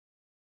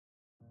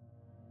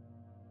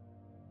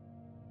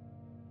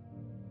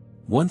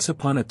Once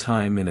upon a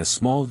time in a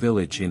small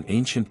village in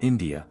ancient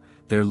India,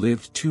 there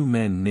lived two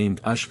men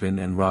named Ashvin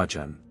and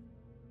Rajan.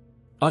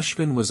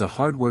 Ashvin was a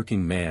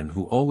hardworking man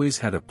who always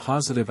had a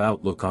positive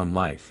outlook on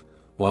life,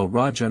 while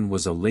Rajan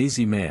was a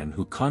lazy man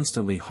who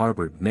constantly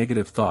harbored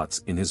negative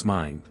thoughts in his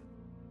mind.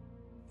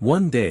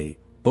 One day,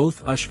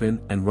 both Ashvin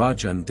and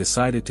Rajan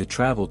decided to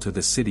travel to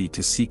the city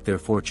to seek their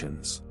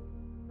fortunes.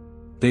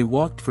 They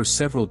walked for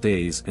several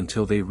days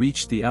until they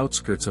reached the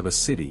outskirts of a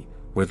city,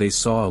 where they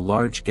saw a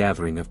large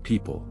gathering of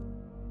people.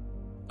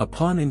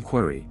 Upon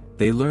inquiry,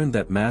 they learned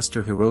that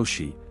Master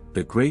Hiroshi,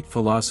 the great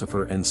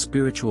philosopher and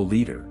spiritual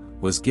leader,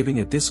 was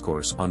giving a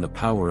discourse on the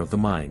power of the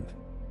mind.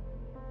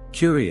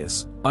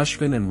 Curious,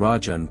 Ashvin and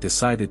Rajan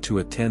decided to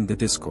attend the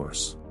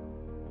discourse.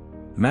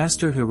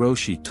 Master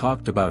Hiroshi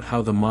talked about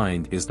how the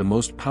mind is the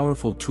most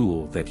powerful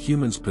tool that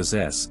humans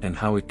possess and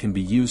how it can be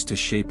used to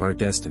shape our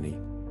destiny.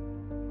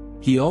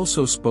 He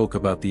also spoke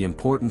about the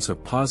importance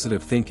of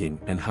positive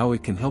thinking and how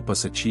it can help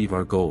us achieve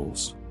our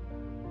goals.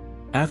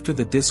 After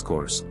the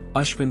discourse,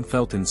 Ashvin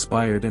felt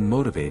inspired and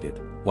motivated,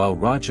 while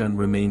Rajan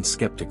remained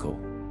skeptical.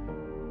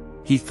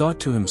 He thought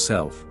to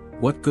himself,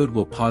 what good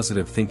will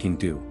positive thinking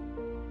do?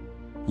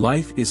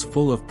 Life is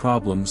full of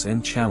problems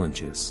and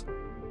challenges.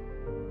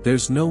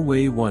 There's no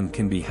way one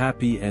can be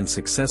happy and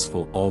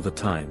successful all the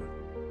time.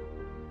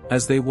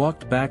 As they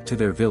walked back to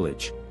their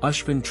village,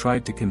 Ashvin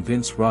tried to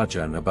convince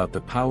Rajan about the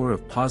power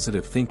of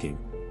positive thinking,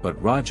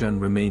 but Rajan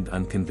remained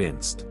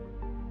unconvinced.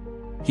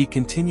 He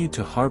continued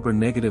to harbor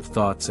negative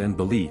thoughts and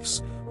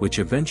beliefs, which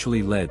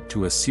eventually led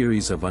to a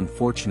series of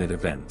unfortunate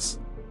events.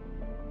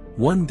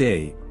 One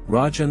day,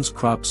 Rajan's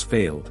crops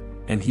failed,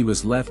 and he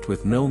was left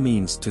with no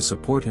means to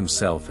support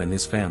himself and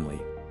his family.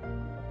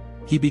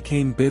 He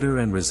became bitter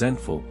and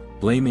resentful,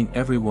 blaming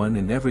everyone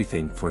and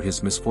everything for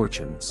his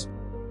misfortunes.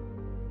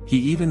 He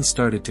even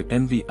started to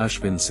envy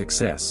Ashvin's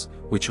success,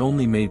 which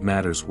only made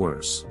matters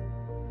worse.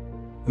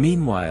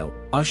 Meanwhile,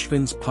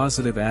 Ashvin's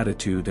positive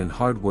attitude and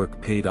hard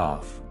work paid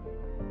off.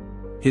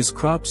 His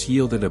crops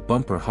yielded a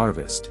bumper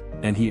harvest,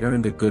 and he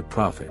earned a good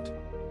profit.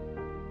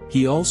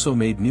 He also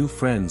made new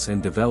friends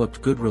and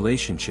developed good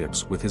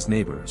relationships with his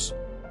neighbors.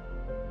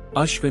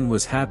 Ashvin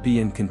was happy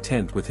and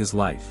content with his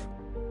life.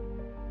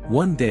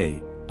 One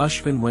day,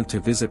 Ashvin went to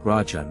visit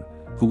Rajan,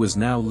 who was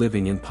now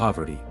living in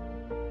poverty.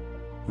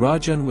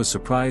 Rajan was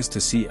surprised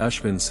to see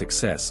Ashvin's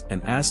success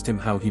and asked him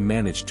how he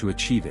managed to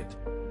achieve it.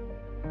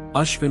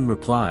 Ashvin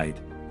replied,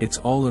 "It's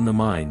all in the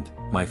mind,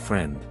 my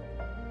friend.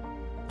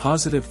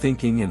 Positive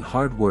thinking and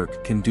hard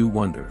work can do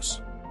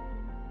wonders."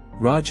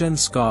 Rajan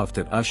scoffed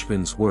at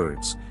Ashvin's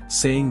words,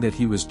 saying that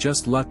he was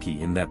just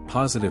lucky and that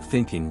positive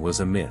thinking was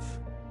a myth.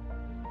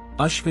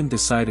 Ashvin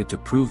decided to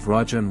prove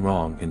Rajan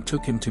wrong and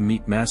took him to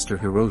meet Master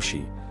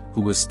Hiroshi,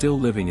 who was still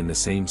living in the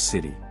same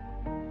city.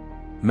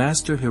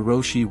 Master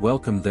Hiroshi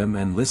welcomed them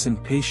and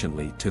listened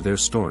patiently to their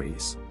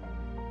stories.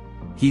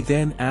 He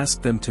then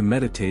asked them to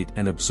meditate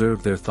and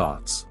observe their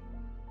thoughts.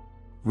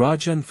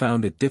 Rajan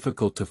found it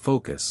difficult to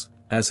focus,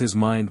 as his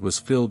mind was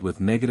filled with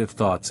negative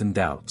thoughts and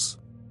doubts.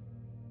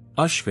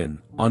 Ashvin,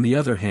 on the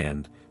other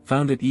hand,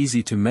 found it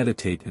easy to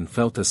meditate and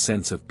felt a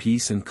sense of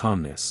peace and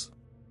calmness.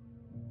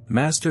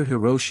 Master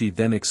Hiroshi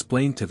then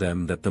explained to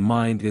them that the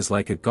mind is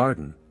like a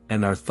garden,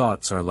 and our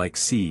thoughts are like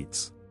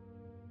seeds.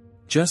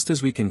 Just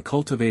as we can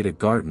cultivate a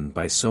garden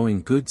by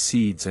sowing good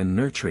seeds and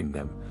nurturing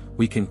them,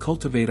 we can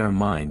cultivate our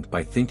mind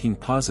by thinking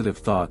positive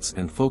thoughts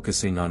and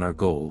focusing on our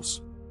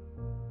goals.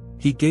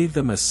 He gave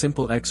them a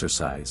simple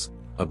exercise: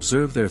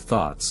 observe their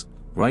thoughts,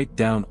 write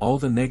down all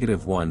the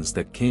negative ones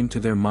that came to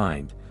their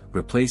mind,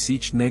 replace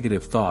each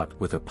negative thought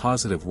with a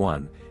positive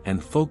one,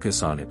 and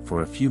focus on it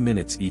for a few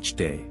minutes each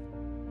day.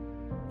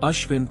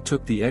 Ashvin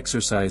took the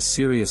exercise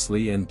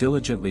seriously and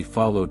diligently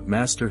followed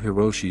Master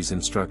Hiroshi's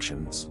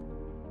instructions.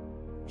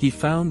 He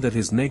found that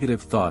his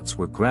negative thoughts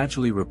were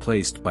gradually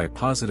replaced by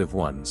positive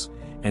ones,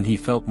 and he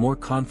felt more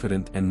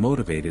confident and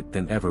motivated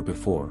than ever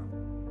before.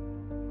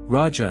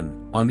 Rajan,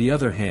 on the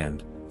other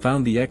hand,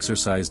 found the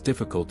exercise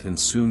difficult and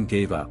soon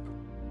gave up.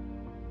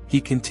 He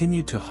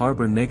continued to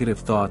harbor negative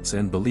thoughts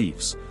and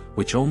beliefs,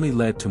 which only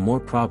led to more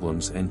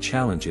problems and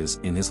challenges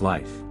in his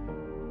life.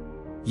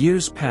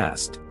 Years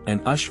passed, and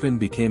Ashvin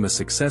became a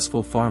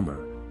successful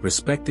farmer,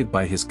 respected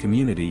by his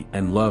community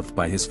and loved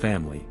by his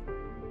family.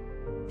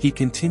 He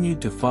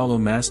continued to follow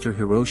Master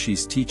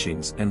Hiroshi's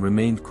teachings and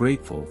remained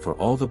grateful for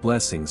all the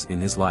blessings in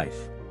his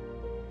life.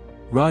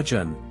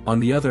 Rajan, on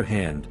the other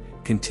hand,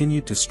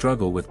 continued to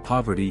struggle with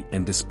poverty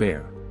and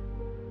despair.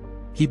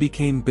 He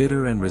became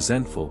bitter and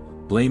resentful,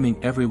 blaming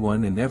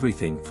everyone and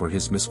everything for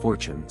his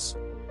misfortunes.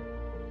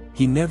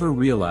 He never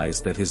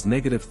realized that his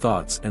negative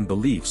thoughts and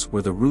beliefs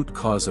were the root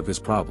cause of his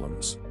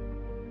problems.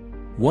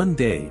 One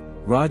day,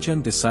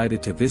 Rajan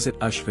decided to visit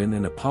Ashvin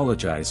and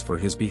apologize for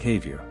his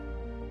behavior.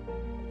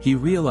 He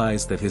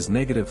realized that his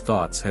negative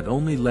thoughts had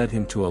only led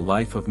him to a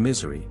life of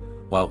misery,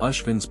 while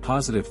Ashvin's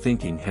positive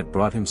thinking had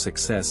brought him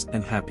success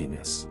and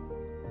happiness.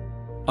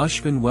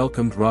 Ashvin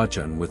welcomed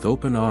Rajan with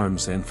open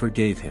arms and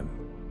forgave him.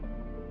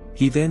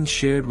 He then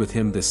shared with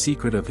him the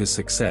secret of his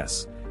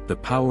success, the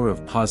power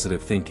of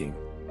positive thinking.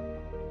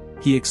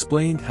 He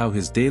explained how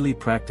his daily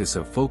practice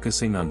of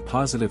focusing on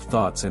positive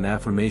thoughts and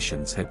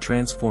affirmations had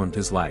transformed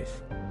his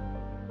life.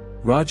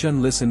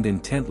 Rajan listened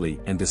intently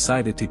and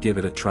decided to give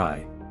it a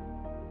try.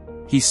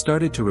 He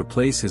started to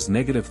replace his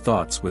negative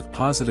thoughts with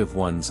positive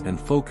ones and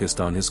focused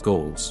on his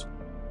goals.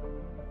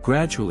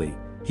 Gradually,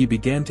 he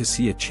began to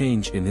see a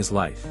change in his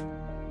life.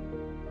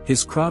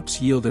 His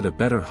crops yielded a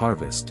better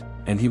harvest,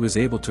 and he was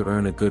able to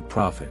earn a good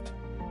profit.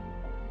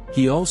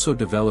 He also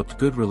developed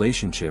good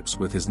relationships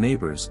with his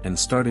neighbors and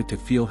started to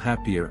feel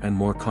happier and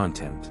more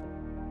content.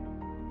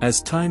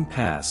 As time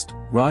passed,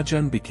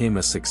 Rajan became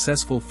a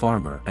successful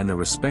farmer and a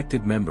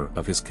respected member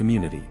of his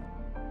community.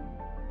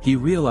 He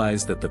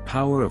realized that the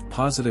power of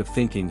positive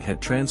thinking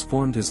had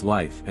transformed his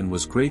life and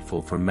was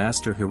grateful for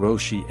Master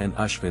Hiroshi and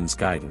Ashwin's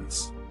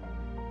guidance.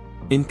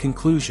 In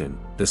conclusion,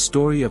 the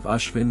story of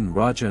Ashwin and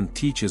Rajan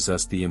teaches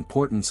us the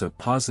importance of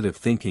positive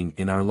thinking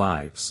in our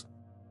lives.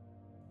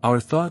 Our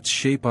thoughts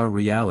shape our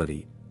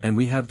reality, and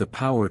we have the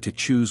power to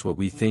choose what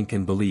we think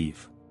and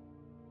believe.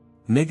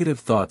 Negative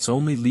thoughts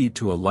only lead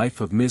to a life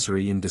of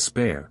misery and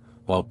despair,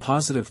 while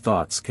positive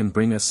thoughts can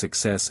bring us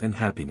success and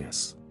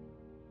happiness.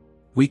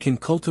 We can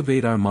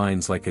cultivate our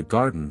minds like a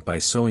garden by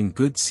sowing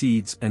good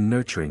seeds and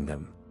nurturing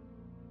them.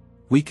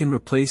 We can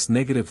replace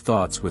negative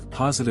thoughts with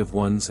positive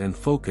ones and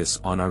focus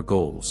on our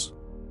goals.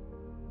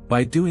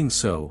 By doing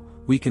so,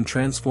 we can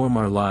transform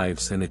our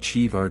lives and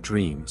achieve our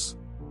dreams.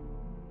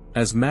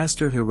 As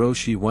Master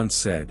Hiroshi once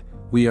said,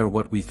 we are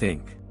what we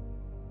think.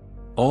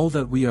 All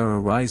that we are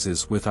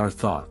arises with our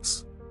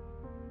thoughts.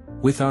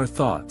 With our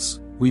thoughts,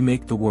 we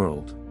make the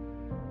world.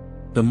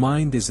 The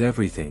mind is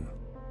everything.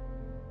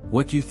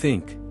 What you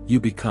think, you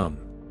become.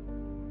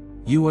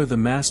 You are the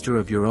master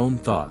of your own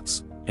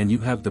thoughts, and you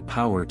have the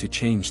power to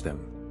change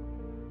them.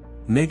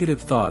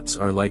 Negative thoughts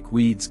are like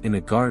weeds in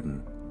a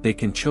garden, they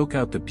can choke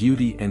out the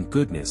beauty and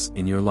goodness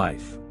in your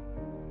life.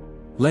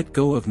 Let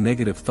go of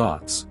negative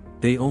thoughts,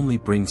 they only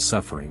bring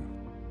suffering.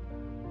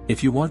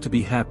 If you want to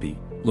be happy,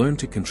 learn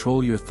to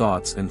control your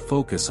thoughts and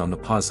focus on the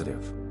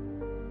positive.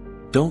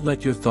 Don't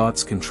let your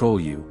thoughts control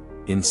you,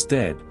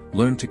 instead,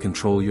 learn to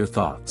control your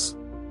thoughts.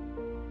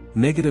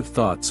 Negative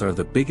thoughts are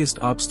the biggest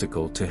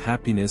obstacle to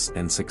happiness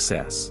and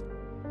success.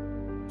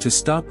 To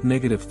stop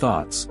negative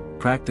thoughts,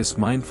 practice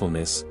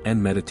mindfulness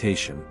and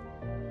meditation.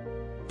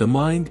 The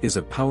mind is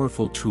a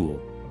powerful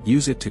tool,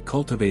 use it to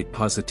cultivate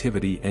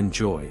positivity and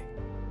joy.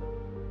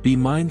 Be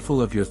mindful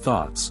of your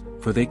thoughts,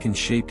 for they can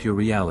shape your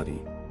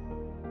reality.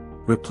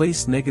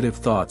 Replace negative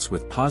thoughts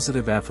with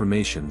positive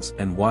affirmations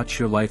and watch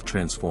your life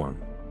transform.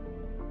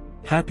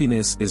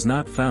 Happiness is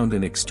not found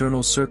in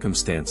external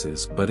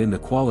circumstances but in the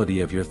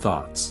quality of your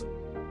thoughts.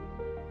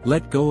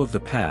 Let go of the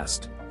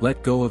past,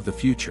 let go of the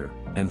future,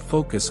 and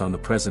focus on the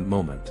present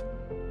moment.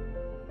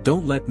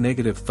 Don't let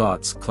negative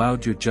thoughts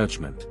cloud your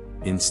judgment,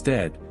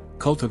 instead,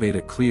 cultivate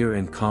a clear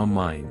and calm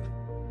mind.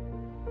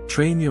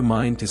 Train your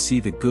mind to see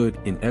the good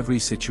in every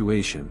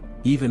situation,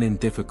 even in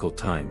difficult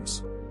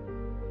times.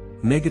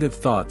 Negative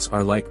thoughts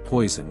are like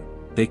poison,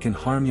 they can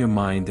harm your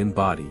mind and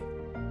body.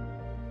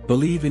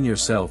 Believe in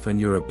yourself and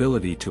your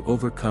ability to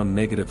overcome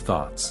negative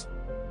thoughts.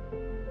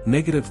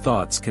 Negative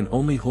thoughts can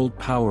only hold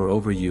power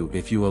over you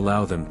if you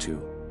allow them to.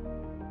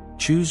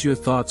 Choose your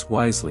thoughts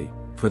wisely,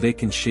 for they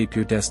can shape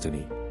your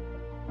destiny.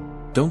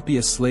 Don't be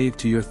a slave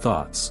to your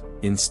thoughts,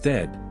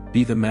 instead,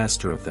 be the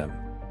master of them.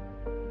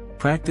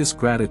 Practice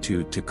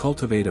gratitude to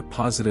cultivate a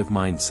positive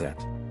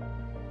mindset.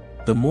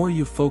 The more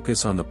you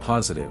focus on the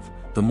positive,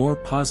 the more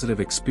positive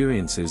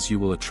experiences you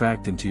will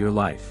attract into your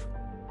life.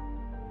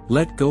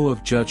 Let go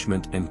of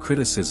judgment and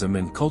criticism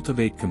and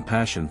cultivate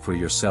compassion for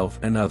yourself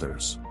and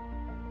others.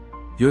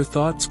 Your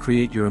thoughts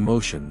create your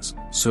emotions,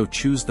 so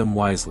choose them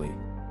wisely.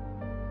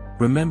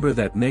 Remember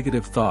that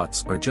negative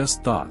thoughts are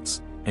just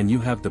thoughts, and you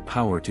have the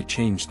power to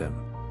change them.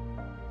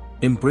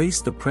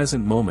 Embrace the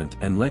present moment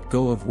and let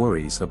go of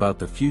worries about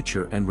the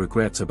future and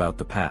regrets about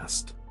the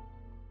past.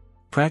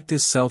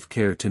 Practice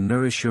self-care to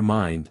nourish your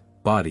mind,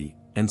 body,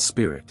 and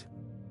spirit.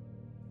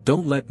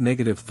 Don't let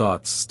negative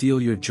thoughts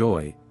steal your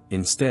joy,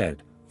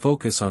 instead,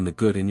 focus on the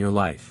good in your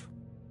life.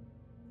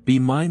 Be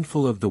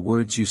mindful of the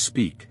words you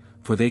speak,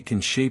 for they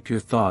can shape your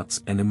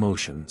thoughts and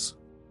emotions.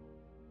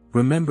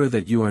 Remember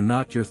that you are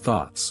not your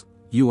thoughts,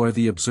 you are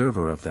the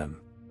observer of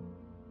them.